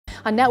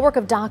A network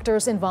of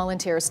doctors and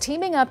volunteers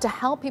teaming up to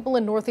help people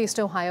in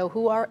Northeast Ohio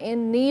who are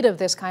in need of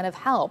this kind of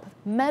help.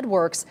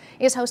 MedWorks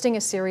is hosting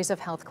a series of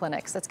health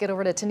clinics. Let's get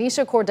over to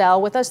Tanisha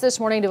Cordell with us this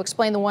morning to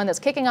explain the one that's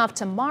kicking off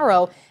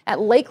tomorrow at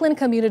Lakeland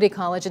Community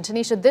College. And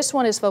Tanisha, this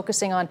one is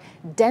focusing on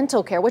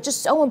dental care, which is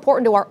so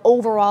important to our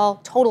overall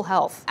total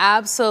health.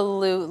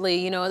 Absolutely.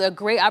 You know, a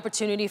great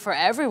opportunity for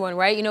everyone,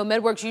 right? You know,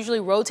 MedWorks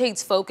usually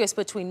rotates focus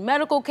between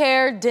medical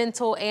care,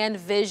 dental, and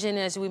vision.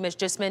 As we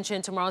just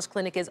mentioned, tomorrow's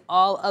clinic is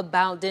all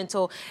about dental.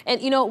 And,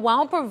 you know,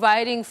 while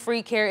providing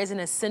free care is an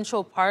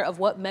essential part of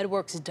what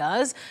MedWorks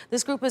does,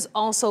 this group is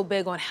also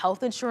big on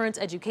health insurance,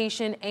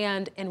 education,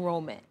 and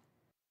enrollment.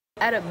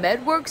 At a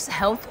MedWorks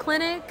health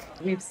clinic,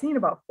 we've seen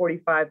about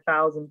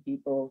 45,000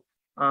 people,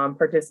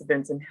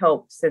 participants, and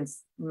help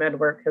since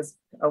MedWorks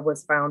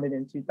was founded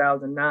in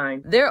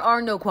 2009. There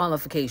are no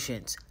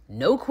qualifications,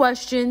 no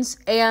questions,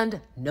 and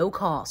no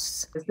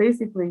costs. It's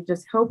basically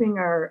just helping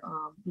our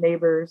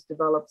neighbors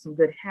develop some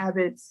good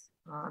habits,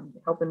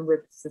 helping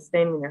with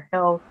sustaining their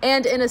health.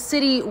 And in a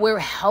city where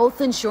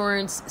health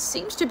insurance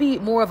seems to be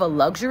more of a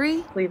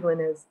luxury,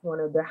 Cleveland is one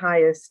of the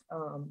highest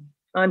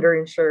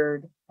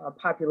underinsured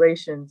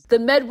populations. The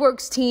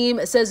MedWorks team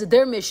says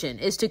their mission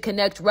is to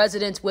connect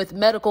residents with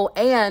medical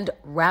and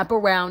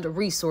wraparound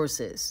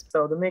resources.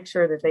 So to make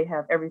sure that they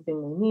have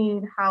everything they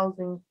need,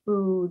 housing,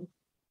 food,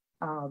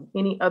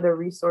 any other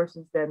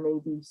resources that may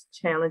be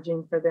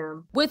challenging for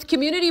them. With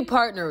community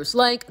partners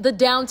like the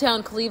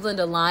Downtown Cleveland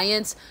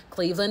Alliance,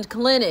 Cleveland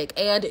Clinic,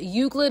 and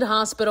Euclid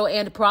Hospital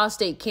and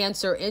Prostate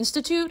Cancer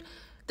Institute,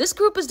 this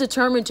group is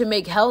determined to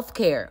make health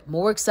care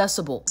more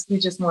accessible. We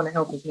just want to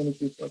help as many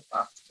people as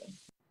possible.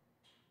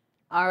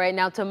 All right,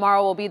 now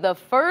tomorrow will be the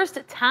first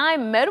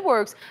time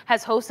MedWorks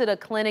has hosted a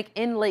clinic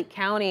in Lake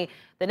County.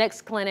 The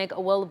next clinic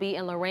will be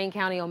in Lorain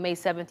County on May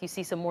 7th. You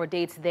see some more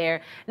dates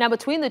there. Now,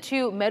 between the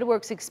two,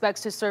 MedWorks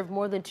expects to serve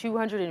more than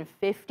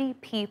 250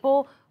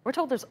 people. We're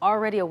told there's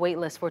already a wait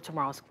list for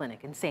tomorrow's clinic.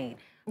 Insane.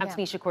 I'm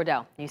Tanisha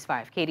Cordell, News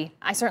 5. Katie?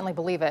 I certainly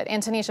believe it.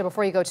 And Tanisha,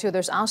 before you go too,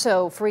 there's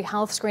also free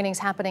health screenings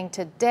happening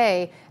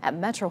today at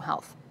Metro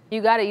Health.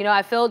 You got it. You know,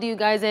 I filled you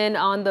guys in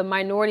on the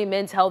Minority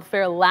Men's Health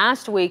Fair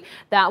last week.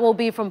 That will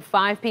be from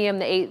 5 p.m.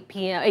 to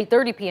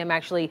 8:30 p.m.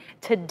 actually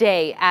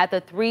today at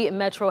the 3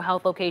 Metro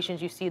Health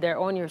locations you see there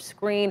on your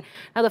screen.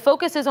 Now, the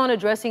focus is on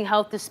addressing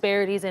health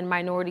disparities in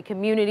minority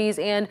communities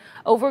and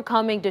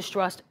overcoming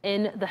distrust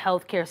in the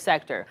healthcare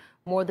sector.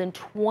 More than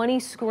 20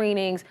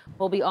 screenings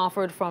will be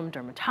offered from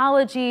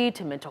dermatology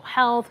to mental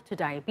health to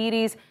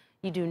diabetes.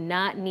 You do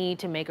not need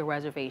to make a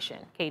reservation.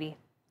 Katie?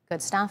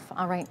 Good stuff.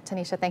 All right,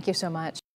 Tanisha, thank you so much.